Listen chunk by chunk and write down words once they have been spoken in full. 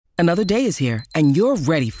Another day is here, and you're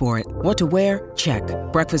ready for it. What to wear? Check.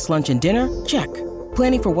 Breakfast, lunch, and dinner? Check.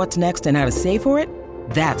 Planning for what's next and how to save for it?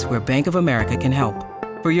 That's where Bank of America can help.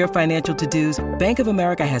 For your financial to-dos, Bank of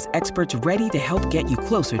America has experts ready to help get you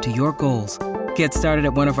closer to your goals. Get started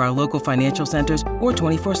at one of our local financial centers or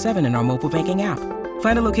 24/7 in our mobile banking app.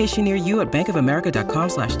 Find a location near you at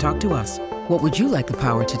bankofamerica.com/talktous. What would you like the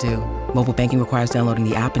power to do? Mobile banking requires downloading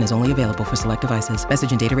the app and is only available for select devices.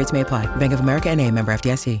 Message and data rates may apply. Bank of America N.A., member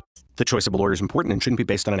FDIC. The choice of a lawyer is important and shouldn't be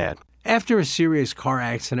based on an ad. After a serious car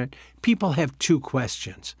accident, people have two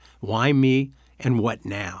questions. Why me and what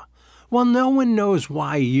now? Well, no one knows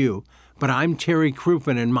why you, but I'm Terry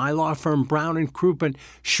Crouppen, and my law firm Brown & Crouppen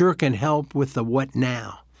sure can help with the what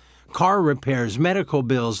now. Car repairs, medical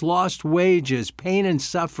bills, lost wages, pain and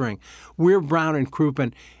suffering. We're Brown &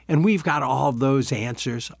 Crouppen, and we've got all those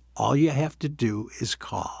answers. All you have to do is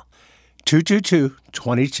call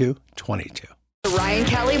 222-2222. The Ryan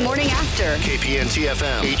Kelly Morning After.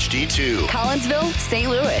 KPN-TFM HD2. Collinsville, St.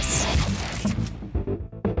 Louis.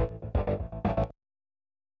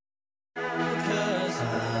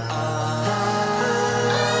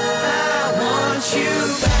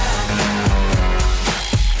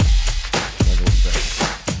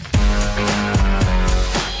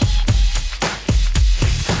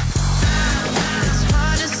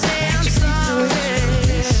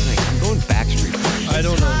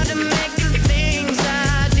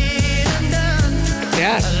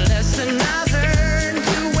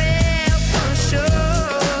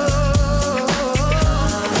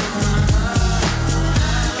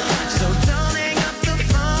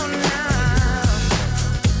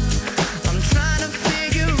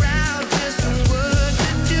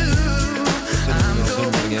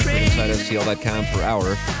 Com per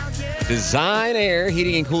hour. Design Air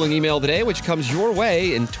Heating and Cooling email today, which comes your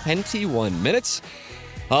way in 21 minutes.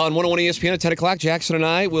 On 101 ESPN at 10 o'clock, Jackson and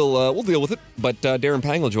I will deal with it, but Darren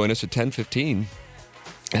Pang will join us at 10:15.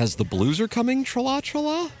 As the Blues are coming, tra-la.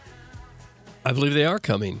 I believe they are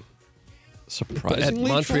coming. Surprisingly, at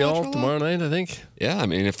Montreal tomorrow night, I think. Yeah, I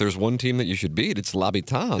mean, if there's one team that you should beat, it's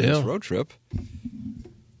L'Habitant on this road trip. I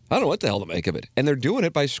don't know what the hell to make of it. And they're doing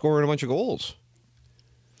it by scoring a bunch of goals.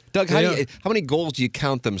 Doug, how many goals do you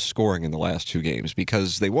count them scoring in the last two games?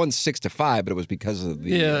 Because they won 6-5, but it was because of the...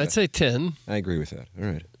 Yeah, I'd say 10. I agree with that. All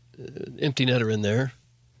right. Empty netter in there.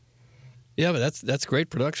 Yeah, but that's great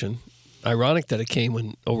production. Ironic that it came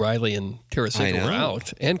when O'Reilly and Tarasenko were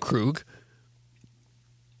out, and Krug.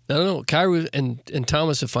 I don't know. Kyrou and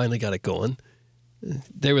Thomas have finally got it going.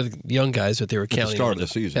 They were the young guys that they were counting on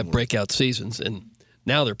to have breakout seasons, and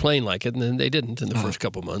now they're playing like it, and then they didn't in the first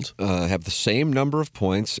couple months. Have the same number of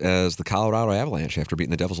points as the Colorado Avalanche after beating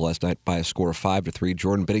the Devils last night by a score of 5-3.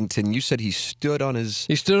 Jordan Binnington, you said he stood on his...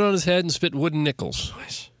 He stood on his head and spit wooden nickels.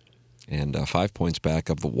 Nice. And 5 points back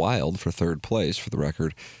of the Wild for third place. For the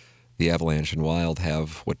record, the Avalanche and Wild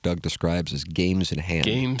have what Doug describes as games in hand.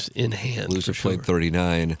 Games in hand. Blues have played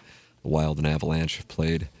 39. The Wild and Avalanche have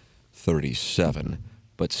played 37.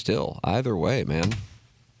 But still, either way, man,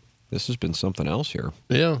 this has been something else here.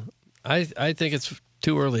 Yeah. I think it's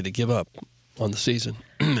too early to give up on the season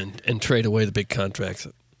and trade away the big contracts.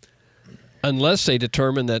 Unless they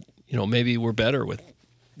determine that, maybe we're better with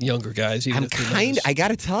younger guys. I got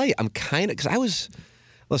to tell you, because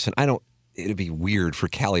it'd be weird for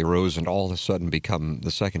Callie Rose and all of a sudden become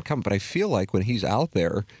the second coming, but I feel like when he's out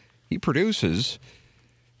there, he produces.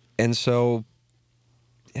 And so,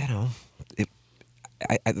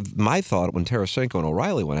 my thought when Tarasenko and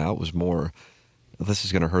O'Reilly went out was more, this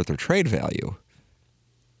is going to hurt their trade value.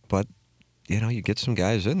 But, you get some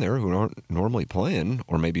guys in there who aren't normally playing,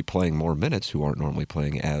 or maybe playing more minutes who aren't normally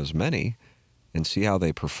playing as many, and see how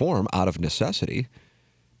they perform out of necessity.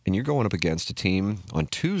 And you're going up against a team on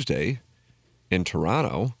Tuesday in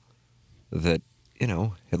Toronto that,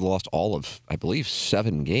 had lost all of, I believe,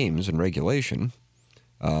 7 games in regulation.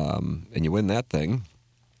 And you win that thing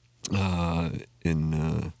in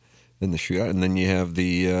the shootout. And then you have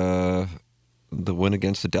the win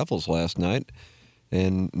against the Devils last night.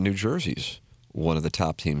 And New Jersey's one of the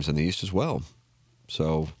top teams in the East as well.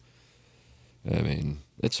 So, I mean,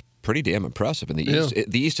 it's pretty damn impressive. In the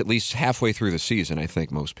East, at least halfway through the season, I think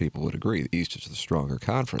most people would agree. The East is the stronger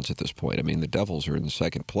conference at this point. I mean, the Devils are in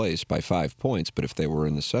second place by 5 points, but if they were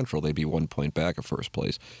in the Central, they'd be 1 point back of first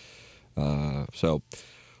place. So,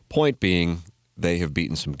 point being, they have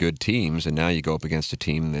beaten some good teams, and now you go up against a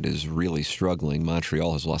team that is really struggling.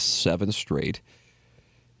 Montreal has lost 7 straight.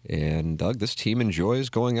 And, Doug, this team enjoys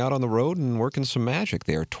going out on the road and working some magic.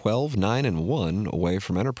 They are 12-9-1 away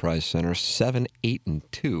from Enterprise Center,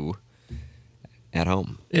 7-8-2 at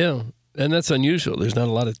home. Yeah, and that's unusual. There's not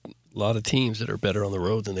a lot of lot of teams that are better on the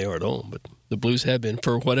road than they are at home, but the Blues have been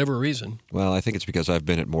for whatever reason. Well, I think it's because I've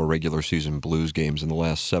been at more regular season Blues games in the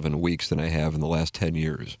last 7 weeks than I have in the last 10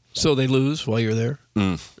 years. So they lose while you're there?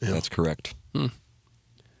 Yeah. That's correct.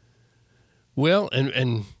 Well,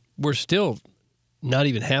 and we're still not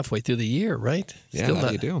even halfway through the year, right? Yeah, still how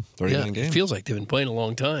do you do? 39 games. It feels like they've been playing a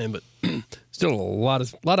long time, but still a lot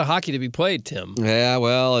of hockey to be played, Tim. Yeah,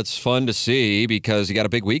 well, it's fun to see because you got a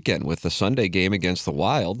big weekend with the Sunday game against the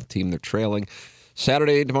Wild, the team they're trailing.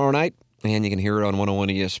 Saturday tomorrow night, and you can hear it on 101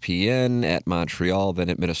 ESPN at Montreal, then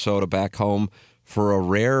at Minnesota, back home for a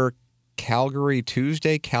rare Calgary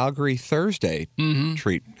Tuesday, Calgary Thursday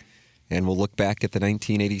treat. And we'll look back at the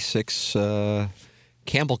 1986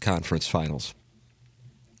 Campbell Conference Finals.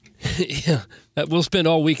 Yeah, we'll spend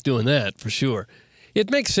all week doing that for sure.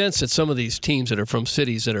 It makes sense that some of these teams that are from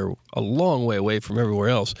cities that are a long way away from everywhere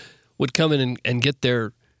else would come in and get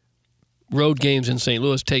their road games in St.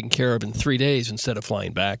 Louis taken care of in 3 days instead of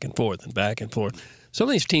flying back and forth and back and forth. Some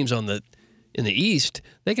of these teams in the East,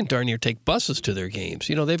 they can darn near take buses to their games.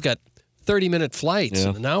 You know, they've got 30-minute flights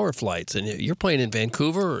and an-hour flights, and you're playing in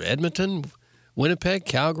Vancouver or Edmonton, Winnipeg,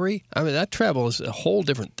 Calgary. I mean, that travel is a whole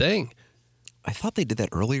different thing. I thought they did that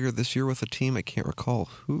earlier this year with a team. I can't recall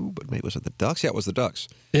who, but maybe was it the Ducks? Yeah, it was the Ducks.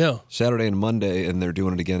 Yeah. Saturday and Monday, and they're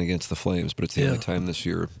doing it again against the Flames, but it's the only time this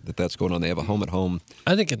year that's going on. They have a home-at-home.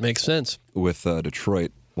 I think it makes sense. With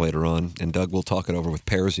Detroit later on, and Doug will talk it over with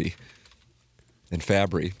Persey and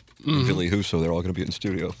Fabry and Billy Huso. They're all going to be in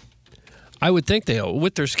studio. I would think they'll,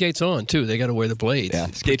 with their skates on, too. They got to wear the blades. Yeah,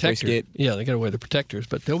 skate by skate. Yeah, they got to wear the protectors,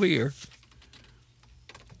 but they'll be here.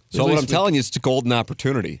 So what I'm telling you is it's a golden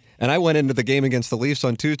opportunity. And I went into the game against the Leafs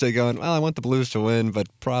on Tuesday going, well, I want the Blues to win, but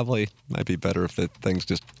probably might be better if things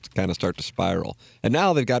just kind of start to spiral. And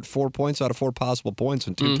now they've got 4 points out of 4 possible points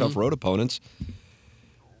and 2 tough road opponents.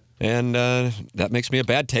 And that makes me a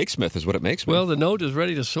bad take-smith is what it makes me. Well, the note is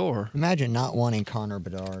ready to soar. Imagine not wanting Connor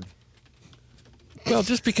Bedard. Well,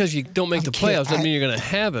 just because you don't make the playoffs doesn't mean you're going to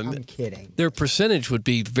have him. I'm kidding. Their percentage would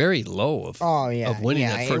be very low of winning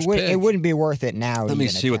that first pick. It wouldn't be worth it now. Let me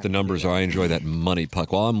see what the numbers are. I enjoy that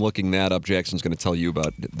MoneyPuck. While I'm looking that up, Jackson's going to tell you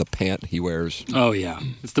about the pant he wears. Oh, yeah.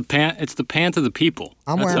 It's the pant of the people.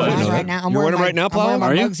 I'm wearing mine right now. You're wearing them right now, Paul? I'm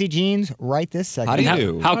wearing my Bugsy jeans right this second. How do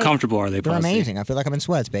you do? How comfortable are they, They're Pussy? amazing. I feel like I'm in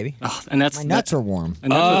sweats, baby. Oh, and my nuts are warm.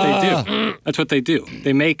 And that's what they do. That's what they do.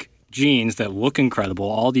 They make jeans that look incredible,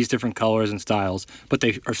 all these different colors and styles, but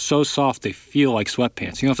they are so soft they feel like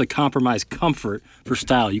sweatpants. You don't have to compromise comfort for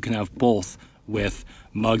style. You can have both with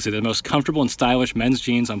Mugs. They're the most comfortable and stylish men's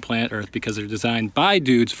jeans on planet Earth because they're designed by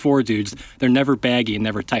dudes for dudes. They're never baggy and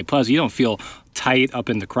never tight. Plus, you don't feel tight up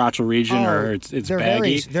in the crotchal region or it's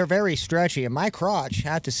baggy. They're very stretchy. And my crotch,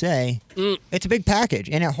 I have to say, it's a big package,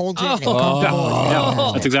 and it holds it. And it's comfortable.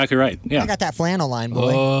 Yeah, that's exactly right. Yeah. I got that flannel line,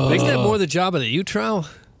 boy. Isn't that more the job of the U-Trowel?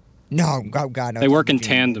 No, God, no. They work in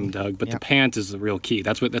tandem, Doug, but the pant is the real key.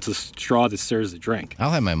 That's a straw that stirs the drink.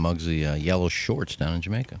 I'll have my Muggsy yellow shorts down in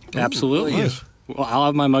Jamaica. Absolutely. Nice. Well, I'll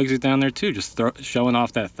have my Muggsy down there, too, just showing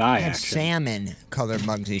off that thigh I have action. salmon-colored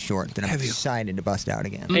Mugsy shorts that I'm excited to bust out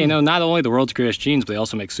again. Hey, not only the world's greatest jeans, but they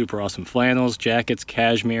also make super awesome flannels, jackets,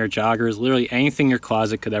 cashmere, joggers, literally anything your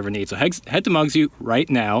closet could ever need. So head to Mugsy right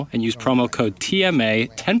now and use promo code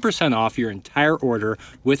TMA, 10% off your entire order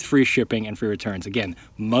with free shipping and free returns. Again,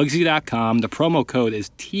 Mugsy.com. The promo code is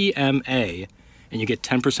TMA. And you get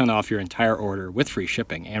 10% off your entire order with free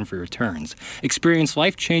shipping and free returns. Experience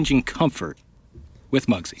life-changing comfort with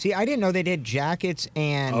Mugsy. See, I didn't know they did jackets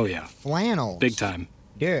and flannels. Big time.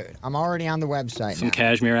 Dude, I'm already on the website Some now.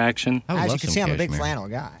 cashmere action. As you can see, I'm a big flannel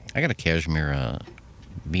guy. I got a cashmere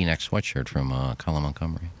V-neck sweatshirt from Colin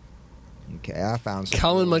Montgomery. Okay, I found some.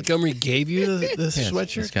 Colin Montgomery gave you the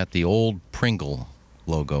sweatshirt? It's got the old Pringle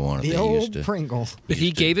logo on it. The old Pringle. But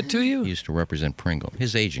he gave it to you? He used to represent Pringle.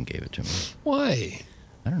 His agent gave it to me. Why?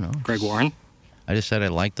 I don't know. Greg Warren? I just said I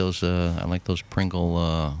like those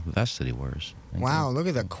Pringle vests that he wears. Wow, look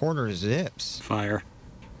at the quarter zips. Fire.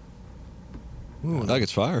 Ooh, Doug,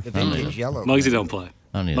 it's fire. the vintage yellow. Mugsy don't play.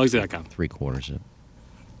 I don't need Mugsy.com. 3/4 zip.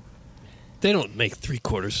 They don't make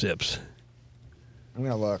 3/4 zips. I'm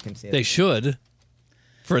going to look and see. They should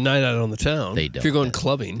for a night out on the town. They don't. If you're going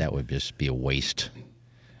clubbing. That would just be a waste.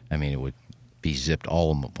 I mean, it would be zipped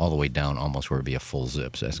all the way down almost where it would be a full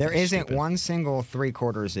zip. So there isn't one single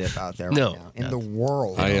 3/4 zip out there right now in the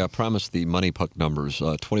world. I promised the MoneyPuck numbers,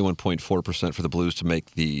 21.4% for the Blues to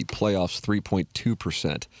make the playoffs,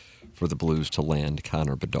 3.2% for the Blues to land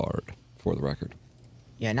Connor Bedard, for the record.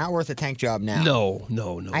 Yeah, not worth a tank job now.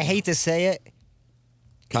 No. I hate to say it.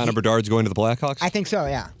 Connor Bedard's going to the Blackhawks? I think so,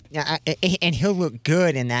 yeah. And he'll look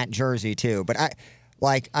good in that jersey, too. But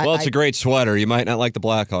It's a great sweater. You might not like the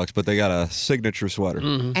Blackhawks, but they got a signature sweater.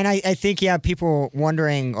 And I think, people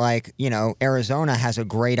wondering, Arizona has a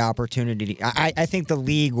great opportunity. I think the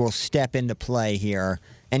league will step into play here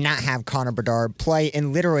and not have Connor Bedard play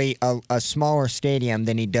in literally a smaller stadium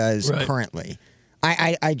than he does currently.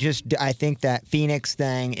 I think that Phoenix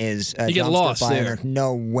thing is a you get lost there.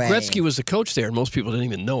 No way. Gretzky was the coach there, and most people didn't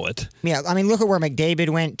even know it. Yeah, I mean, look at where McDavid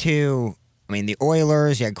went to. I mean, the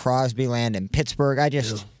Oilers, you had Crosby land in Pittsburgh. I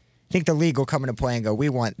just think the league will come into play and go, we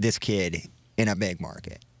want this kid in a big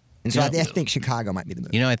market. And so I think Chicago might be the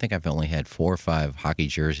move. I think I've only had 4 or 5 hockey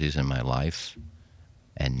jerseys in my life,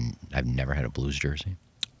 and I've never had a Blues jersey.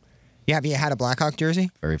 Yeah, have you had a Blackhawk jersey?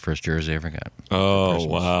 Very first jersey I ever got. Oh,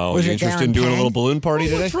 wow. Was you it interested in doing a little balloon party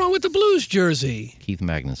today? What's wrong with the Blues jersey? Keith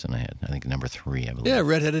Magnuson I had. I think number 3, I believe. Yeah,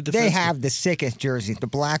 redheaded defenseman. They have the sickest jerseys, the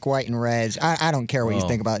black, white, and reds. I don't care what you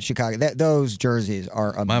think about Chicago. Those jerseys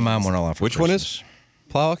are amazing. My mom went all out for Which Christmas. one is?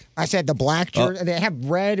 Plowhawk? I said the black jersey. They have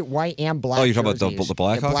red, white, and black. Oh, you're talking about jerseys. the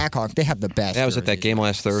Blackhawk? The Blackhawk. They have the best. Yeah, I was at that jerseys. game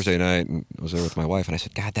last Thursday night, and I was there with my wife, and I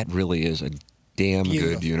said, God, that really is a damn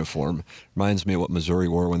good uniform. Reminds me of what Missouri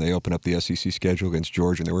wore when they opened up the SEC schedule against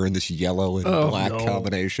Georgia, and they were in this yellow and black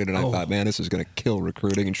combination, and I thought, man, this is going to kill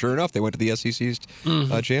recruiting. And sure enough, they went to the SEC's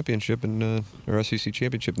championship or SEC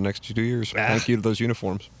championship the next 2 years. Thank you to those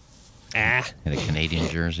uniforms. I had a Canadian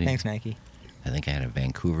jersey. Thanks, Nike. I think I had a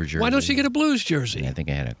Vancouver jersey. Why don't you get a Blues jersey? And I think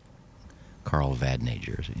I had a Carl Vadnais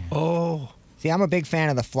jersey. Oh. See, I'm a big fan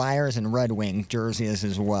of the Flyers and Red Wing jerseys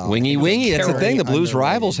as well. Wingy. That's the thing. The Blues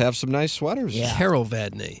rivals have some nice sweaters. Yeah. Carol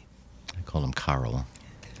Vadnais. I called him Carl.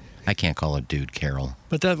 I can't call a dude Carol.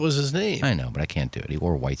 But that was his name. I know, but I can't do it. He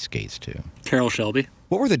wore white skates, too. Carol Shelby.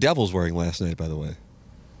 What were the Devils wearing last night, by the way?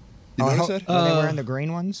 You notice that? Were they wearing the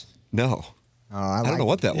green ones? No. Oh, I don't know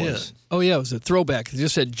what that Yeah. was. Oh, yeah, it was a throwback. It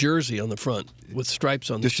just said jersey on the front with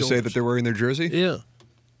stripes on the Just to shoulders. say that they're wearing their jersey? Yeah.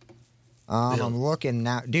 I'm looking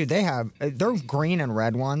now. Dude, they have... those green and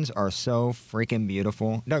red ones are so freaking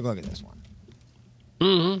beautiful. Doug, look at this one.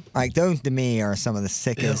 Mm-hmm. Like, those to me are some of the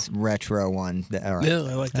sickest retro ones that are... Yeah,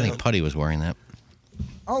 I like that. I think Putty was wearing that.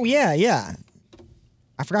 Oh, yeah.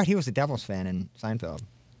 I forgot he was a Devils fan in Seinfeld.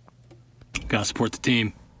 Gotta support the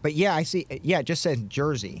team. But yeah, I see... Yeah, it just says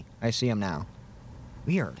jersey. I see him now.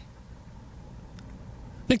 Weird.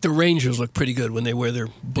 I think the Rangers look pretty good when they wear their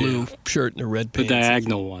blue shirt and their red The pants.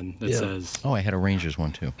 diagonal one that says... Oh, I had a Rangers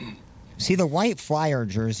one, too. See, the white Flyer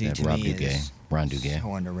jersey That to Rob me Dugay. is Ron Dugay.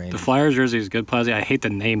 so underrated. The Flyers jersey is good, Plazzy. I hate the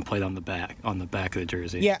nameplate on the back of the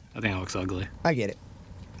jersey. Yeah. I think it looks ugly. I get it.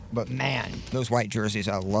 But man, those white jerseys,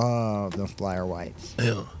 I love the Flyer whites.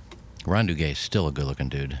 Yeah. Ron Dugay is still a good-looking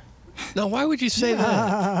dude. Now, why would you say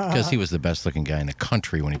that? Because he was the best-looking guy in the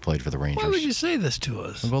country when he played for the Rangers. Why would you say this to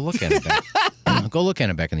us? Well, go look at him back. Go look at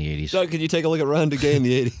him back in the 80s. Doug, can you take a look at Ron Dugay in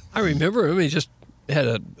the 80s? I remember him. He just had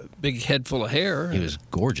a big head full of hair. He was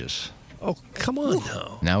gorgeous. Oh, come on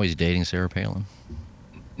now. Now he's dating Sarah Palin.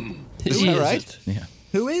 Is that right? Yeah.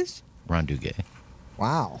 Who is? Ron Dugay.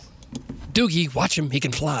 Wow. Doogie, watch him. He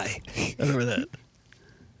can fly. I remember that.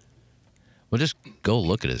 Well, just go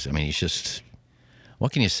look at his. I mean, he's just...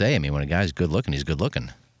 What can you say? I mean, when a guy's good-looking, he's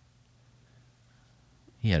good-looking.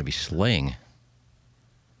 He had to be slaying.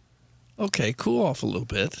 Okay, cool off a little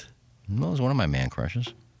bit. Well, it was one of my man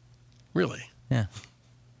crushes. Really? Yeah.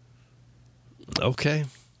 Okay.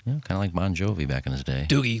 Yeah, kind of like Bon Jovi back in his day.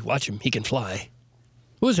 Doogie, watch him. He can fly.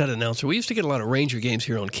 Who was that announcer? We used to get a lot of Ranger games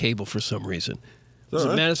here on cable for some reason. Was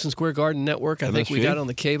it Madison Square Garden Network? I think we got on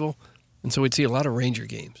the cable. And so we'd see a lot of Ranger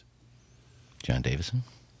games. John Davison?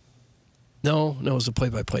 No, it was a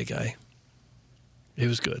play-by-play guy. He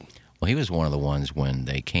was good. Well, he was one of the ones when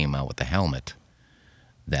they came out with the helmet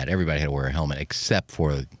that everybody had to wear a helmet except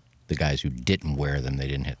for the guys who didn't wear them. They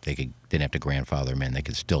didn't have to grandfather them in. They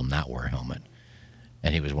could still not wear a helmet.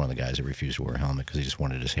 And he was one of the guys that refused to wear a helmet because he just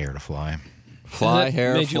wanted his hair to fly.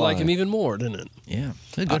 Made you like him even more, didn't it? Yeah.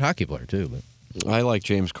 He's a good hockey player, too. But I like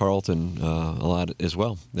James Carlton a lot as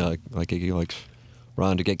well. Like Iggy likes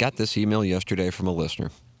Ron Dugay. Got this email yesterday from a listener.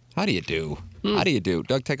 How do you do? How do you do?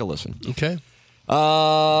 Doug, take a listen. Okay.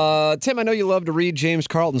 Tim, I know you love to read James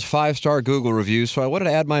Carlton's 5-star Google reviews, so I wanted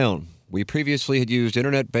to add my own. We previously had used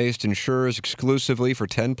internet-based insurers exclusively for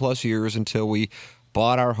 10-plus years until we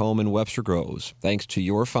bought our home in Webster Groves. Thanks to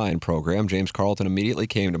your fine program, James Carlton immediately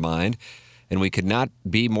came to mind, and we could not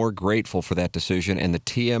be more grateful for that decision and the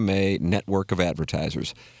TMA network of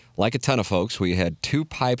advertisers. Like a ton of folks, we had 2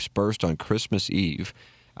 pipes burst on Christmas Eve.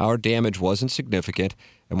 Our damage wasn't significant,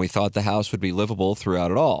 and we thought the house would be livable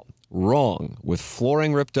throughout it all. Wrong. With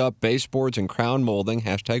flooring ripped up, baseboards and crown molding,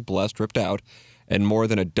 #blessed ripped out, and more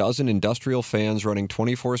than a dozen industrial fans running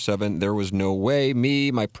 24/7, there was no way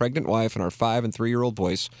me, my pregnant wife, and our 5- and 3-year-old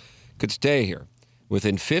boys could stay here.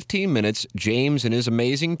 Within 15 minutes, James and his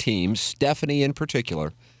amazing team, Stephanie in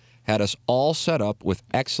particular, had us all set up with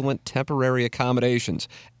excellent temporary accommodations,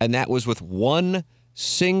 and that was with one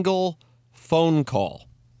single phone call.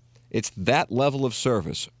 It's that level of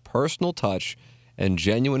service, personal touch, and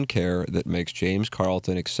genuine care that makes James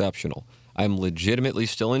Carlton exceptional. I'm legitimately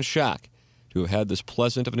still in shock to have had this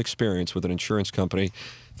pleasant of an experience with an insurance company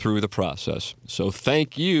through the process. So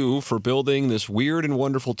thank you for building this weird and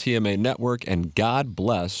wonderful TMA network, and God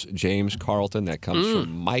bless James Carlton. That comes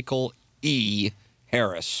from Michael E.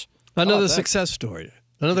 Harris. Another success story.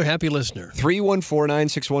 Another happy listener.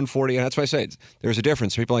 314-961-40. And that's why I say there's a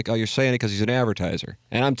difference. People are like, oh, you're saying it because he's an advertiser.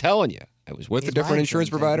 And I'm telling you, I was with a different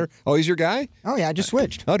insurance provider. Oh, he's your guy? Oh, yeah, I just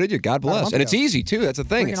switched. Oh, did you? God bless. And it's easy, too. That's the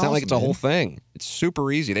thing. It's not like it's a whole thing. It's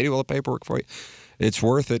super easy. They do all the paperwork for you. It's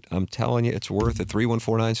worth it. I'm telling you, it's worth it.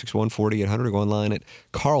 314-961-4800. Go online at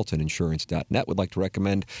carltoninsurance.net. Would like to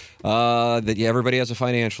recommend that everybody has a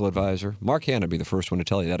financial advisor. Mark Hanna would be the first one to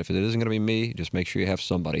tell you that. If it isn't going to be me, just make sure you have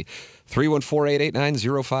somebody.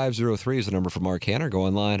 314-889-0503 is the number for Mark Hanna. Go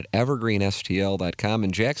online at evergreenstl.com.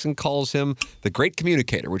 And Jackson calls him the great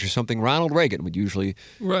communicator, which is something Ronald Reagan would usually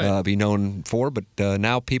be known for. But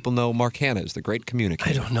now people know Mark Hanna is the great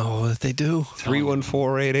communicator. I don't know if they do.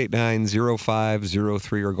 314-889-0503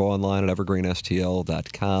 or go online at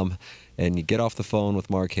evergreenstl.com. And you get off the phone with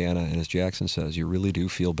Mark Hanna, and as Jackson says, you really do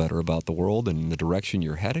feel better about the world and the direction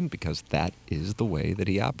you're heading, because that is the way that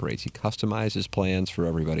he operates. He customizes plans for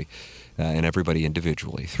everybody and everybody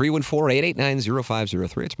individually.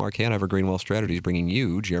 314-889-0503. It's Mark Hanna, Evergreen Wealth Strategies, bringing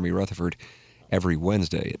you Jeremy Rutherford every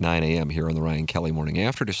Wednesday at 9 a.m. here on the Ryan Kelly Morning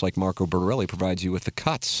After, just like Marco Bertarelli provides you with the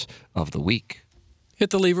cuts of the week. Hit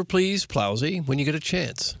the lever, please, Plowsy, when you get a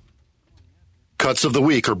chance. Cuts of the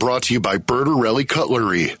week are brought to you by Bertarelli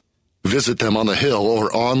Cutlery. Visit them on the Hill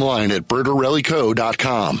or online at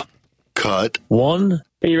bertarellico.com. Cut 1.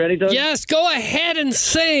 Are you ready, Doug? Yes, go ahead and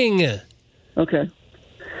sing. Okay.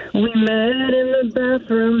 We met in the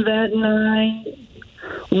bathroom that night.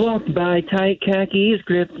 Walked by tight khakis,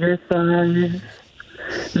 gripped her thighs.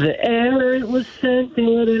 The air, it was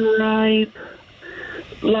scented and ripe.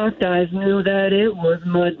 Locked eyes knew that it was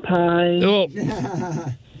mud pie. Oh.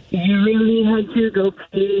 You really had to go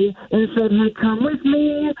pee and said, hey, come with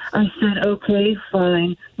me. I said, okay,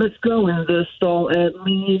 fine. Let's go in the stall at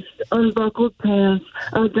least. Unbuckled pants.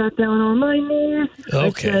 I got down on my knees.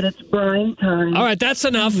 Okay. I said, it's brine time. All right, that's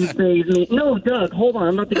enough. You bathe me. No, Doug, hold on.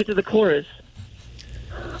 I'm about to get to the chorus.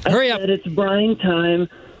 Hurry up. I said, it's brine time.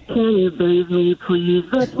 Can you bathe me, please?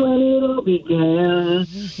 That's when it all began.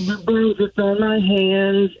 The brain dripped on my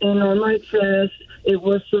hands and on my chest. It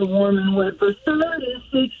was so warm and wet for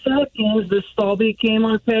 36 seconds. The stall became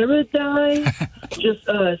our paradise. Just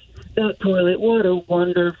us, that toilet. What a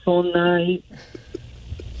wonderful night.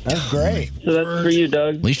 That's great. So that's for you,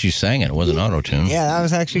 Doug. At least you sang it. It wasn't auto-tune. Yeah, that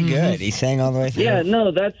was actually good. He sang all the way through. Yeah,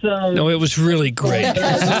 no, that's... No, it was really great.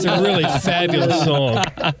 It's a really fabulous song.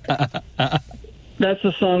 That's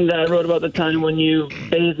the song that I wrote about the time when you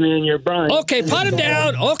bathed me in your brine. Okay, put him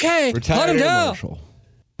down. Okay, put him down.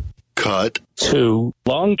 Cut 2.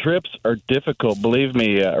 Long trips are difficult. Believe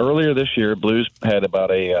me, earlier this year, Blues had about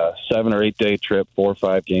a 7 or 8 day trip, 4 or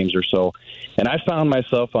 5 games or so. And I found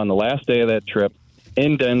myself on the last day of that trip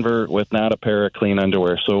in Denver with not a pair of clean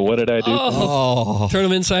underwear. So what did I do? Turn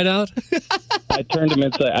them inside out? I turned them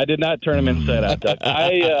inside. I did not turn them inside out, Doug.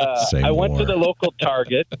 I went to the local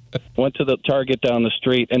Target, down the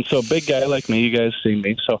street. And so big guy like me, you guys see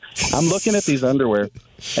me. So I'm looking at these underwear,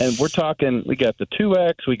 and we're talking, we got the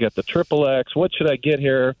 2X, we got the XXX. What should I get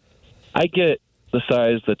here? I get the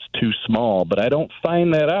size that's too small, but I don't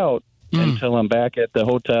find that out until I'm back at the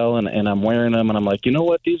hotel and I'm wearing them, and I'm like, you know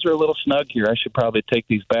what? These are a little snug here. I should probably take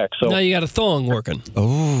these back. So now you got a thong working.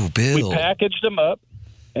 Oh, Bill. We packaged them up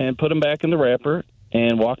and put them back in the wrapper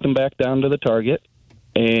and walked them back down to the Target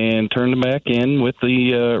and turned them back in with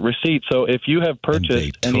the receipt. So if you have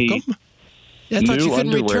purchased any I thought you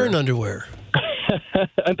couldn't underwear, return underwear.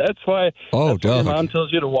 That's why Doug. Your mom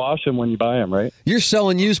tells you to wash them when you buy them, right? You're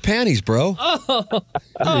selling used panties, bro.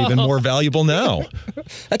 They're even more valuable now.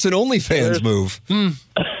 That's an OnlyFans move.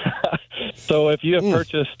 So if you have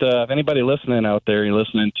purchased, if anybody listening out there, you're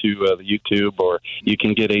listening to the YouTube, or you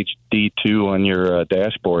can get HD2 on your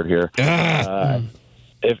dashboard here.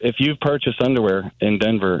 If you've purchased underwear in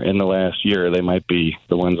Denver in the last year, they might be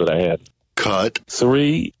the ones that I had. Cut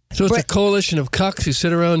 3. So it's a coalition of cucks who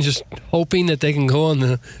sit around just hoping that they can go on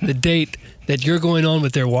the date That you're going on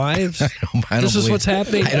with their wives? This is what's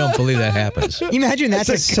happening? I don't believe that happens. Imagine that's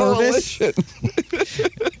a service.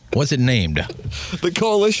 What's it named? The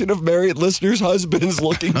Coalition of Married Listeners' Husbands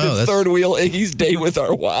looking to third wheel Iggy's date with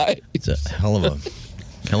our wives. It's a hell of a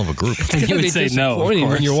group. It's going to be disappointing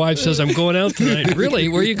when your wife says, I'm going out tonight. Really?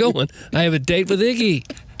 Where are you going? I have a date with Iggy.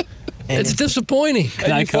 It's disappointing.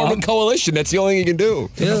 And you form a coalition. That's the only thing you can do.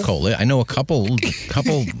 Yeah. I know a couple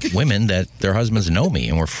women that their husbands know me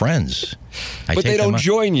and we're friends. But they don't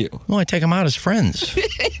join you. Well, I take them out as friends.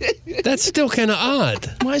 That's still kind of odd.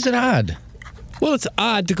 Why is it odd? Well, it's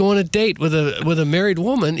odd to go on a date with a married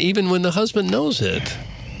woman even when the husband knows it.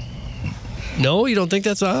 No, you don't think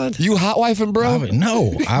that's odd? You hot wifing, bro?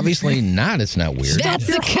 No, obviously not. It's not weird. Stop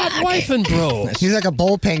the hot wifing, bro. He's like a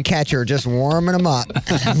bullpen catcher, just warming them up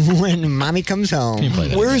when mommy comes home.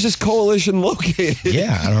 Where is this coalition located?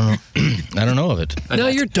 Yeah, I don't know. I don't know of it. Now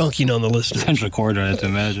you're dunking on the listener. Central Corridor, I have to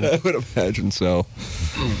imagine. I would imagine so.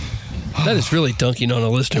 That is really dunking on a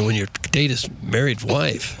listener when your date is married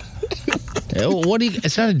wife.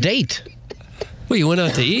 It's not a date. Well, you went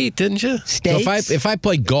out to eat, didn't you? So if I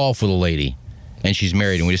play golf with a lady and she's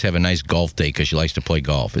married and we just have a nice golf date because she likes to play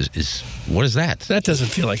golf, what is that? That doesn't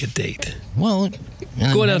feel like a date. Well,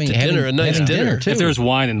 going out to dinner, a nice dinner. If there's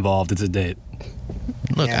wine involved, it's a date.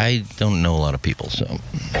 Look, I don't know a lot of people, so.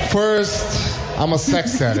 First, I'm a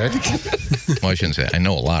sex addict. Well, I shouldn't say that. I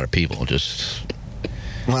know a lot of people, just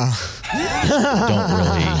don't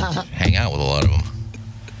really hang out with a lot of them.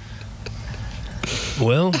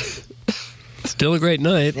 Well, still a great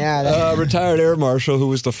night. Yeah. Retired Air Marshal, who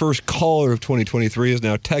was the first caller of 2023, is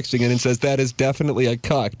now texting in and says that is definitely a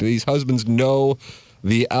cuck. Do these husbands know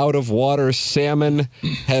the out-of-water salmon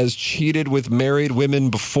has cheated with married women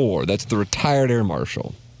before? That's the retired Air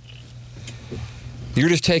Marshal. You're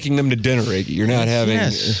just taking them to dinner, Iggy. You're not having...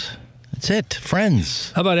 Yes. That's it.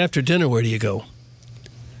 Friends. How about after dinner, where do you go?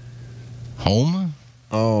 Home?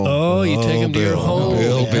 Oh, you take them to your home.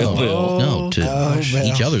 Bill. No, to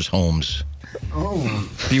each other's homes.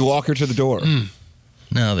 Do you walk her to the door?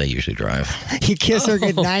 No, they usually drive. You kiss her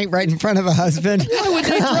goodnight right in front of a husband. Why would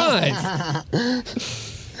they drive?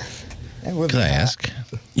 Because I ask.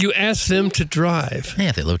 You ask them to drive. Yeah,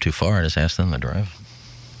 if they live too far, I just ask them to drive.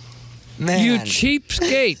 Man. You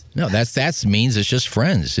cheapskate. No, that means it's just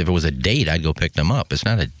friends. If it was a date, I'd go pick them up. It's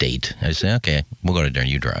not a date. I say, okay, we'll go to dinner.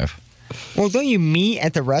 You drive. Well, don't you meet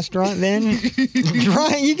at the restaurant then?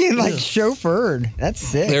 You get like chauffeured. That's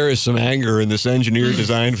sick. There is some anger in this engineer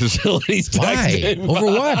design facility. Why? Over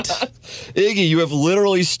what? Iggy, you have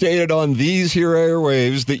literally stated on these here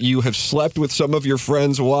airwaves that you have slept with some of your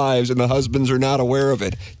friends' wives and the husbands are not aware of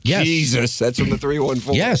it. Yes. Jesus, that's from the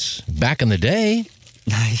 314. Yes, back in the day.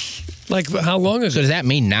 Nice. Like how long ago? So does that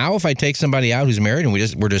mean now if I take somebody out who's married and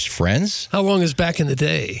we're just friends? How long is back in the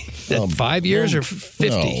day? 5 years or 50?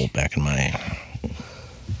 No, back in my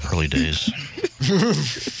early days.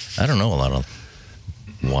 I don't know a lot of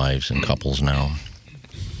wives and couples now.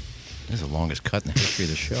 This is the longest cut in the history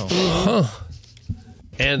of the show.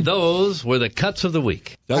 And those were the cuts of the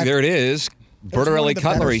week. Doug, there it is. Bertarelli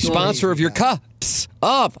Cutlery, sponsor of your Cuts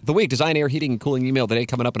of the Week. Design, air, heating, and cooling email today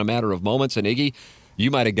coming up in a matter of moments. And Iggy,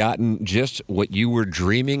 you might have gotten just what you were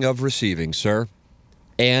dreaming of receiving, sir.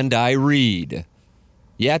 And I read.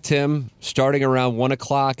 Yeah, Tim, starting around 1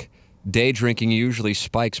 o'clock, day drinking usually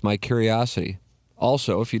spikes my curiosity.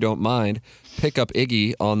 Also, if you don't mind, pick up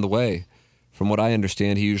Iggy on the way. From what I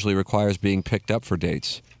understand, he usually requires being picked up for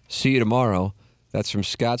dates. See you tomorrow. That's from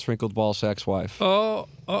Scott's wrinkled ball's ex-wife. Oh,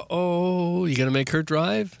 you going to make her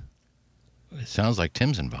drive? It sounds like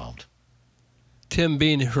Tim's involved. Tim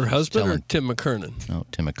being her husband or Tim McKernan? No,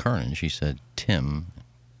 Tim McKernan. She said, Tim,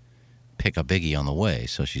 pick up Iggy on the way.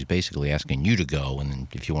 So she's basically asking you to go, and then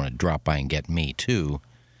if you want to drop by and get me, too.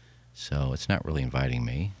 So it's not really inviting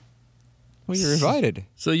me. Well, you're invited.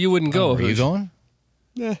 So you wouldn't go? Are you going?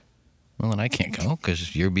 Yeah. Well, then I can't go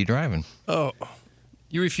because you'll be driving. Oh,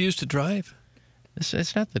 you refuse to drive?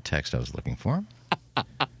 It's not the text I was looking for. The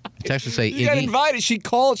text would say, You got invited. She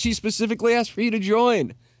called. She specifically asked for you to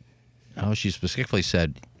join. Oh, she specifically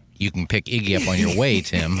said, you can pick Iggy up on your way,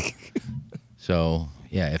 Tim. So,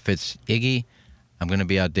 yeah, if it's Iggy, I'm going to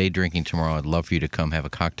be out day drinking tomorrow. I'd love for you to come have a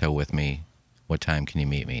cocktail with me. What time can you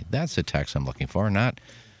meet me? That's the text I'm looking for, not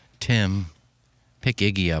Tim, pick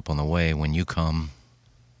Iggy up on the way when you come.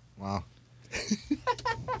 Wow.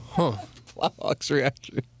 Plowhawk's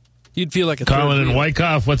reaction. You'd feel like a Colin third and wheel.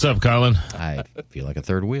 Wyckoff. What's up, Colin? I feel like a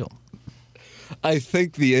third wheel. I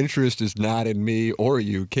think the interest is not in me or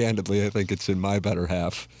you. Candidly, I think it's in my better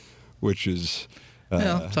half, which is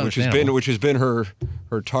which has been her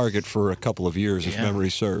target for a couple of years, if memory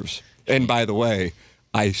serves. And by the way,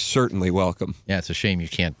 I certainly welcome. Yeah, it's a shame you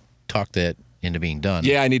can't talk that into being done.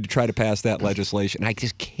 Yeah, I need to try to pass that legislation. I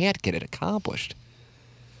just can't get it accomplished.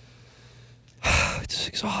 It's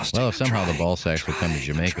exhausting. Well, if somehow the ball sacks would come to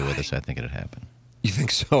Jamaica with us, I think it'd happen. You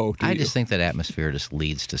think so? I just think that atmosphere just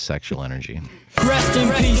leads to sexual energy. Rest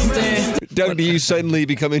in peace, Dan. Doug, do you suddenly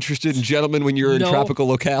become interested in gentlemen when you're in tropical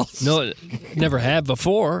locales? No, never have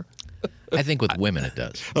before. I think with women it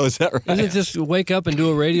does. Oh, is that right? Doesn't it just wake up and do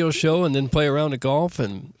a radio show and then play around at golf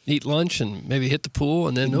and eat lunch and maybe hit the pool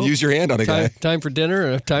and then use your hand on a guy. Time for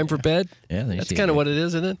dinner or time for bed? Yeah, that's kind of what it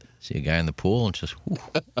is, isn't it? See a guy in the pool and just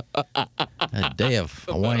a day of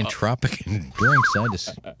Hawaiian tropic and drinks. I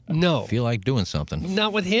just feel like doing something.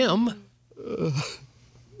 Not with him.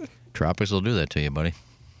 Tropics will do that to you, buddy.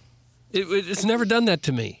 It's never done that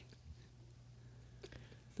to me.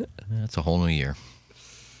 That's a whole new year.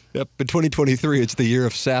 Yep, in 2023, it's the year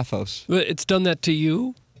of sapphos. It's done that to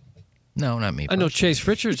you? No, not me. I know Chase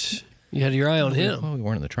Richards. You had your eye on him. Well, we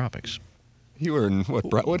weren't in the tropics. You were in, what,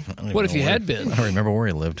 Brentwood? What if you had been? I don't remember where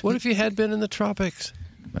he lived. What if you had been in the tropics?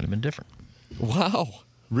 Might have been different. Wow.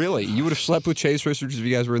 Really? You would have slept with Chase Richards if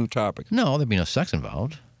you guys were in the tropics? No, there'd be no sex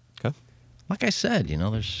involved. Okay. Like I said,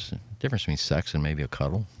 there's a difference between sex and maybe a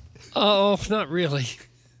cuddle. Oh, not really.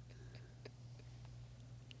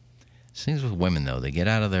 Things with women, though, they get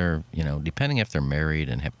out of their, depending if they're married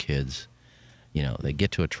and have kids, they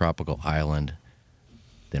get to a tropical island.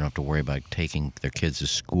 They don't have to worry about taking their kids to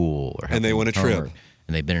school. And they want a trip.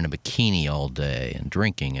 And they've been in a bikini all day and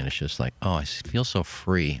drinking, and it's just like, oh, I feel so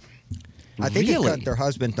free. I think it's that their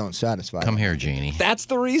husbands don't satisfy Come them. here, Jeannie. That's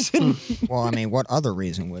the reason? Well, I mean, what other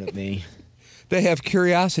reason would it be? They have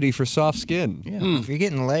curiosity for soft skin. Yeah. If you're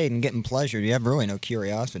getting laid and getting pleasure, you have really no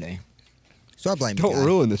curiosity. So I blame the Don't guy.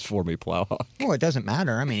 ruin this for me, Plowhawk. Well, it doesn't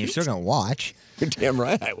matter. I mean, you're still going to watch. You're damn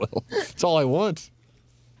right I will. That's all I want.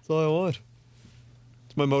 That's all I want.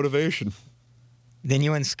 It's my motivation. Then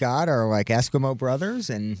you and Scott are like Eskimo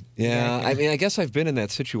brothers, and yeah, I mean, I guess I've been in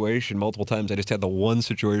that situation multiple times. I just had the one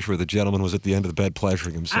situation where the gentleman was at the end of the bed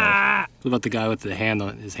pleasuring himself. What about the guy with his hand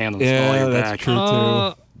on the skull of your Yeah, that's back? true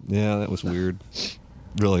too. Yeah, that was weird.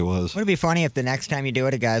 Really was. Would it be funny if the next time you do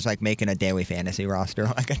it, a guy's like making a daily fantasy roster?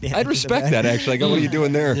 Like at the end I'd of respect the that, bed? actually. I go, what are you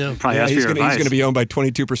doing there? Yeah, probably ask for he's your going advice. to be owned by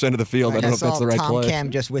 22% of the field. I don't know if that's the right Tom play.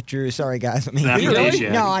 Kim just withdrew. Sorry, guys. I mean, Really?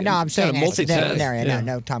 No, I'm saying multitask.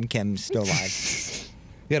 no, Tom Kim's still alive.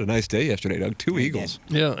 He had a nice day yesterday, Doug. 2 eagles.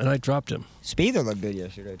 Yeah, and I dropped him. Speeder looked good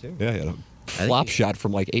yesterday, too. Yeah, he had a flop shot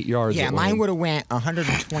from like 8 yards. Yeah, mine would have went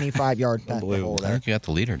 125 yards past the hole I there. think you got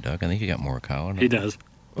the leader, Doug. I think you got Morikawa. He does.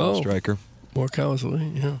 Oh, striker. Morikawa's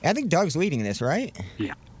leading, yeah. I think Doug's leading this, right?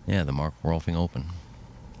 Yeah. Yeah, the Mark Rolfing Open.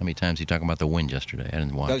 How many times did you talk about the win yesterday? I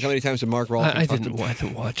didn't watch. Doug, how many times did Mark Rolfing I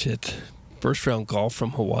didn't watch it. First round golf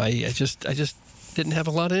from Hawaii. I just didn't have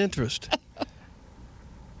a lot of interest.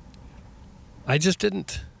 I just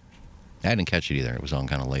didn't. I didn't catch it either. It was on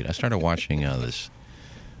kind of late. I started watching this.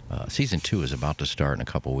 Season 2 is about to start in a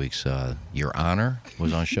couple weeks. Your Honor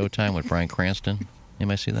was on Showtime with Bryan Cranston.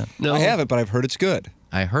 Anybody see that? No. I haven't, but I've heard it's good.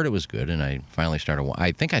 I heard it was good, and I finally started.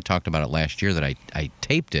 I think I talked about it last year that I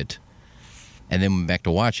taped and then went back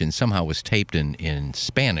to watch it, and somehow it was taped in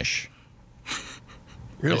Spanish.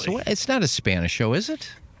 Really? So it's not a Spanish show, is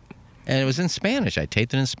it? And it was in Spanish. I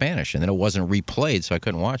taped it in Spanish, and then it wasn't replayed, so I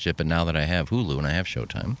couldn't watch it. But now that I have Hulu and I have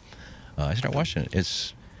Showtime, I start watching it.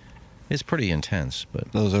 It's pretty intense,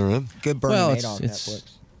 but those are him. Good Bernie Madoff on it's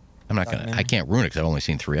Netflix. I'm not gonna. I can't ruin it because I've only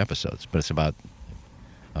seen 3 episodes. But it's about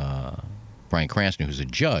Bryan Cranston, who's a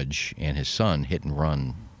judge, and his son hit and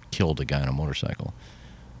run killed a guy on a motorcycle.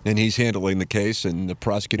 And he's handling the case, and the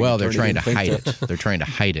prosecuting Well, they're attorney trying to hide it. They're trying to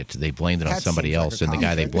hide it. They blamed it on That somebody seems like else, a and the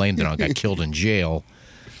guy they conflict. blamed it on got killed in jail.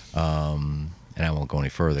 And I won't go any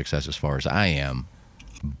further because that's as far as I am.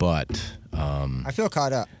 But I feel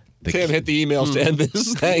caught up. Tim, hit the emails to end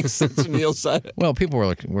this. Thanks. That's Neil said it. Well, people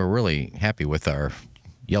were really happy with our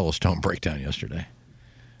Yellowstone breakdown yesterday.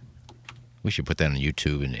 We should put that on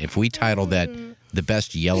YouTube, and if we title that the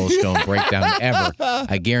best Yellowstone breakdown ever,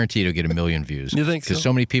 I guarantee it'll get 1 million views. You think so? Because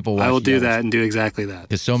so many people watch I will do Yellowstone. that and do exactly that.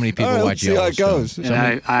 Because so many people All right, watch let's see how it Yellowstone. goes.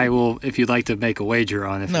 And I will, if you'd like to make a wager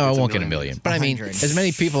on it. No, it won't get 1 million. But I mean, 100. as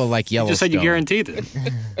many people like You Yellowstone. just said you guaranteed it.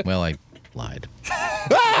 Well, I lied.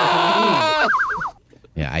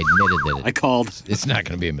 Yeah, I admitted that I called. it's not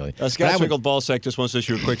going to be 1 million. Scott Swingled Ballsack just wants to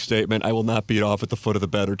issue a quick statement. I will not beat off at the foot of the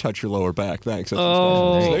bed or touch your lower back. Thanks. That's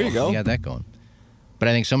Oh. there you go. You got that going. But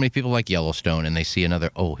I think so many people like Yellowstone, and they see another,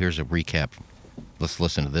 here's a recap. Let's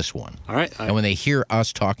listen to this one. All right. And when they hear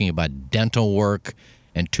us talking about dental work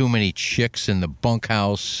and too many chicks in the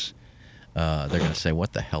bunkhouse, they're going to say,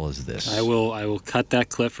 "What the hell is this?" I will cut that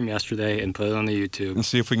clip from yesterday and put it on the YouTube and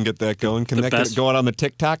see if we can get that going. Can that get going on the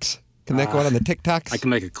TikToks? Can that go on the TikToks? I can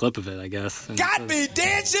make a clip of it, I guess. Got me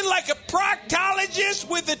dancing like a proctologist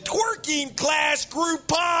with a twerking class,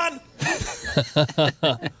 Groupon.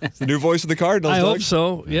 It's the new voice of the Cardinals. I Doug. hope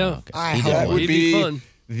so. Yeah, That would be fun.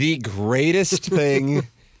 the greatest thing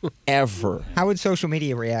ever. How would social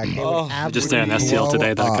media react? They would just stay on absolutely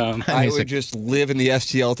STLtoday.com. I would just live in the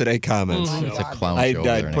STL Today comments. It's a clown show.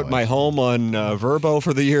 I'd put my home on Verbo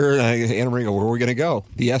for the year, and Anna Marie go, where are we going to go?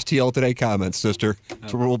 The STL Today comments, sister.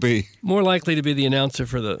 That's where we'll be. More likely to be the announcer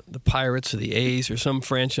for the Pirates or the A's or some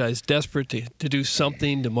franchise desperate to do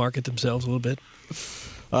something to market themselves a little bit.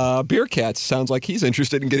 Beer Cats sounds like he's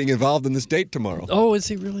interested in getting involved in this date tomorrow. Oh, is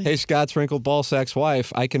he really? Hey, Scott's wrinkled ballsack's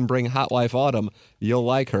wife. I can bring hot wife Autumn. You'll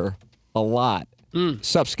like her a lot.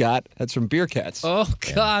 Sup, Scott? That's from Beer Cats. Oh,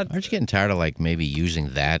 God. Aren't you getting tired of maybe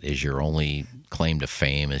using that as your only claim to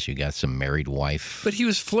fame as you got some married wife? But he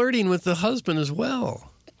was flirting with the husband as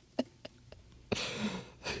well.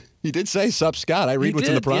 He did say, sup, Scott. I read what's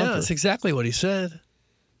in the prompter. Yeah, that's exactly what he said.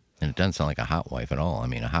 And it doesn't sound like a hot wife at all. I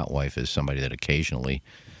mean, a hot wife is somebody that occasionally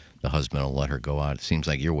the husband will let her go out. It seems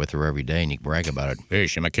like you're with her every day and you brag about it. Hey,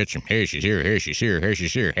 she's in my kitchen. Hey, she's here. Hey, she's here. Hey,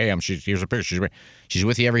 she's here. Hey, here's a picture. She's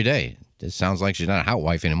with you every day. It sounds like she's not a hot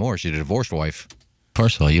wife anymore. She's a divorced wife.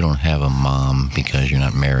 First of all, you don't have a mom because you're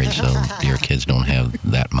not married, so your kids don't have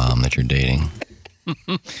that mom that you're dating.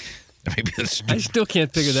 Maybe I still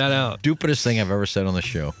can't figure that out. Stupidest thing I've ever said on the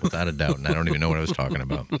show, without a doubt, and I don't even know what I was talking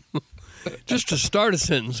about. Just to start a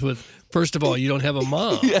sentence with, first of all, you don't have a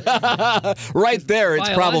mom. Yeah, right there, it's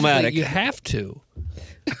problematic. You have to.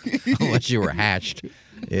 Unless you were hatched.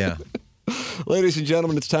 Yeah. Ladies and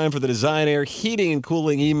gentlemen, it's time for the Design Air Heating and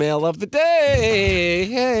Cooling email of the day.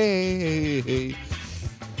 Hey.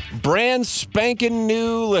 Brand spanking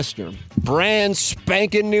new listener. Brand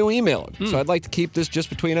spanking new emailer. So I'd like to keep this just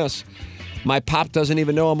between us. My pop doesn't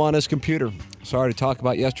even know I'm on his computer. Sorry to talk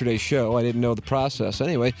about yesterday's show. I didn't know the process.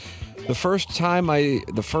 Anyway, Doug,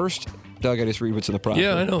 I just read what's in the prompter.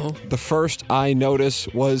 Yeah, I know. The first I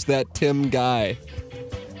noticed was that Tim guy.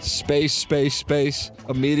 Space, space, space.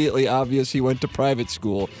 Immediately obvious he went to private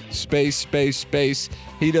school. Space, space, space.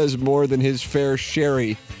 He does more than his fair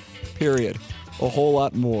share. Period. A whole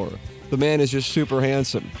lot more. The man is just super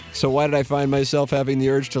handsome. So why did I find myself having the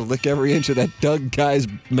urge to lick every inch of that Doug guy's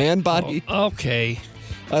man body? Oh, okay.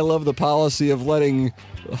 I love the policy of letting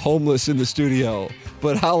homeless in the studio.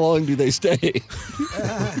 But how long do they stay?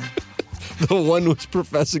 The one was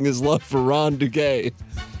professing his love for Ron Dugay.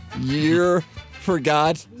 Year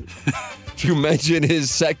forgot to mention his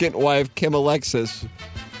second wife, Kim Alexis.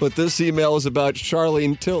 But this email is about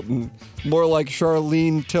Charlene Tilton. More like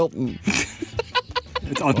Charlene Tilton.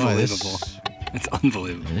 It's unbelievable. It's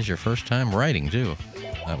unbelievable. It is your first time writing, too,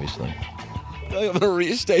 obviously. I'm going to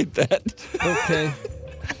restate that. Okay.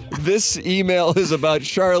 This email is about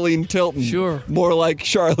Charlene Tilton. Sure. More like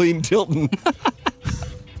Charlene Tilton.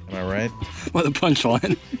 Am I right? What a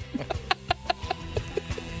punchline.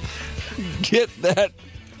 Get that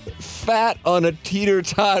fat on a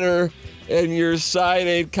teeter-totter and your side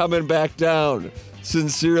ain't coming back down.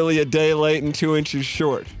 Sincerely, a day late and 2 inches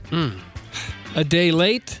short. A day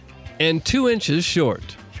late and 2 inches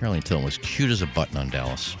short. Charlene Tilton was cute as a button on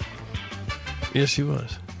Dallas. Yes, she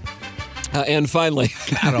was. And finally,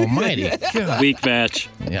 God almighty. Weak batch.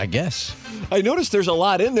 Yeah, I guess. I noticed there's a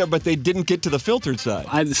lot in there, but they didn't get to the filtered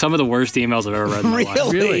side. Some of the worst emails I've ever read in my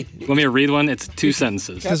life. Really? Want me to read one? It's 2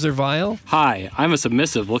 sentences. Because they're vile? Hi, I'm a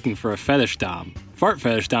submissive looking for a fetish dom. Fart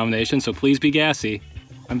fetish domination, so please be gassy.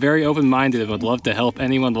 I'm very open-minded and would love to help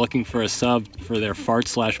anyone looking for a sub for their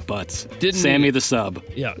fart/butts. Sammy the sub.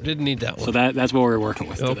 Yeah, didn't need that one. So that's what we're working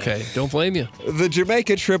with today. Okay, don't blame you. The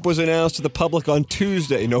Jamaica trip was announced to the public on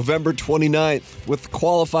Tuesday, November 29th, with the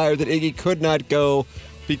qualifier that Iggy could not go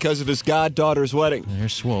because of his goddaughter's wedding.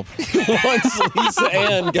 There's Swope. Once Lisa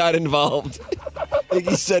Ann got involved,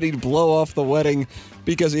 Iggy said he'd blow off the wedding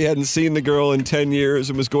because he hadn't seen the girl in 10 years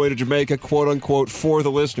and was going to Jamaica, quote-unquote, for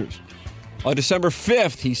the listeners. On December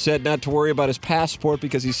 5th, he said not to worry about his passport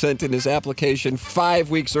because he sent in his application 5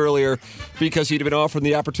 weeks earlier because he'd been offered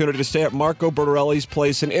the opportunity to stay at Marco Bertarelli's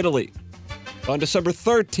place in Italy. On December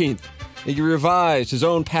 13th, he revised his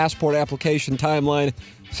own passport application timeline,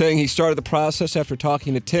 saying he started the process after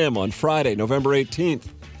talking to Tim on Friday, November 18th.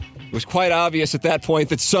 It was quite obvious at that point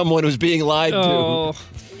that someone was being lied to.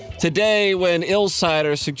 Today, when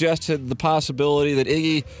Illsider suggested the possibility that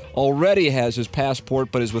Iggy already has his passport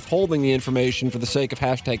but is withholding the information for the sake of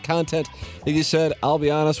hashtag content, Iggy said, I'll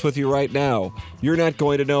be honest with you right now. You're not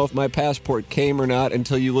going to know if my passport came or not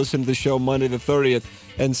until you listen to the show Monday the 30th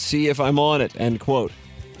and see if I'm on it, end quote.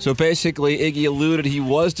 So basically, Iggy alluded he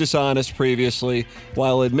was dishonest previously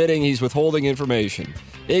while admitting he's withholding information.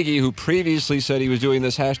 Iggy, who previously said he was doing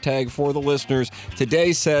this hashtag for the listeners,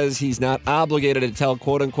 today says he's not obligated to tell,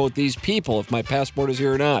 quote-unquote, these people if my passport is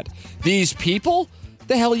here or not. These people?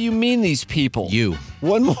 The hell you mean, these people? You.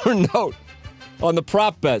 One more note on the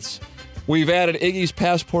prop bets. We've added Iggy's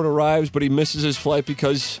passport arrives, but he misses his flight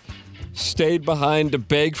because stayed behind to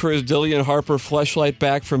beg for his Dillian Harper fleshlight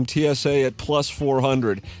back from TSA at plus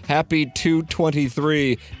 400. Happy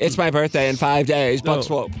 2/23. It's my birthday in 5 days. Buck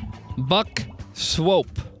Swope. Buck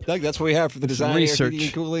Swope. Doug, that's what we have for the design research.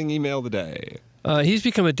 and cooling email of the day. He's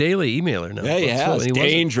become a daily emailer now. Yeah, he has.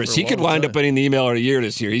 Dangerous. He could wind up winning the emailer of the year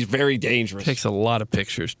this year. He's very dangerous. Takes a lot of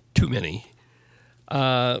pictures. Too many.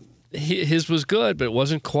 His was good, but it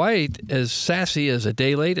wasn't quite as sassy as a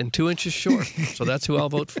day late and 2 inches short. So that's who I'll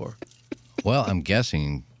vote for. Well, I'm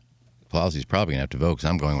guessing Plowsy's probably going to have to vote because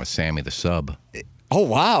I'm going with Sammy the Sub. Oh,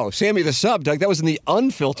 wow. Sammy the Sub, Doug. That was in the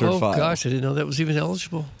unfiltered file. Oh, gosh. I didn't know that was even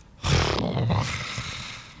eligible. I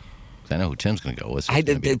know who Tim's going to go with. So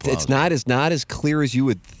it's not as clear as you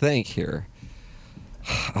would think here.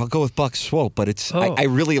 I'll go with Buck Swope, but it's I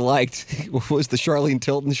really liked what was the Charlene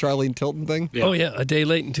Tilton thing? Yeah. Oh, yeah. A day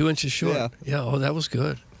late and 2 inches short. Yeah. Oh, that was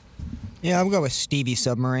good. Yeah, I'll go with Stevie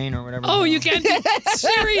Submarine or whatever. Oh, you can't be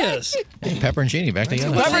serious. Hey, Pepper and Genie back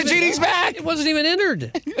together. Pepper and Genie's back. It wasn't even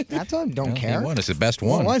entered. That's all. Don't care. It's the best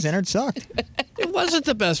one. Well, it was entered. Sucked. It wasn't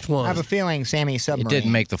the best one. I have a feeling Sammy Submarine. It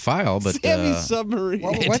didn't make the file, but Sammy Submarine.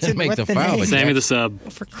 It didn't make the file. But Sammy the Sub.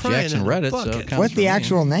 For crying Jackson in read a it. So bucket. it counts What's for the me.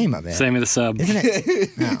 actual name of it? Sammy the Sub. Isn't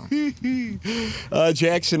it? No.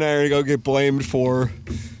 Jackson and I are going to go get blamed for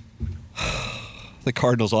the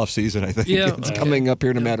Cardinals offseason, I think. Yeah. It's coming up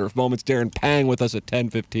here in a matter of moments. Darren Pang with us at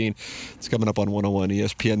 10:15. It's coming up on 101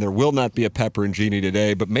 ESPN. There will not be a Pepper and Genie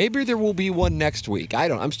today, but maybe there will be one next week.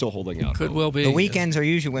 I'm still holding out. Could well be. The weekends are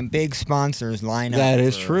usually when big sponsors line up. That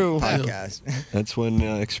is true. Podcast. That's when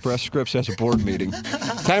Express Scripts has a board meeting.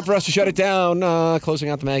 Time for us to shut it down. Closing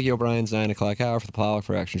out the Maggie O'Brien's 9 o'clock hour for the Plow,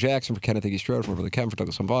 for Action Jackson, for Kenneth Iggy Strode, for Kevin, for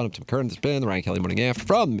Douglas Vaughn, Tim Curran. This has been the Ryan Kelly Morning After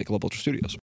from the Michelob Ultra Studios.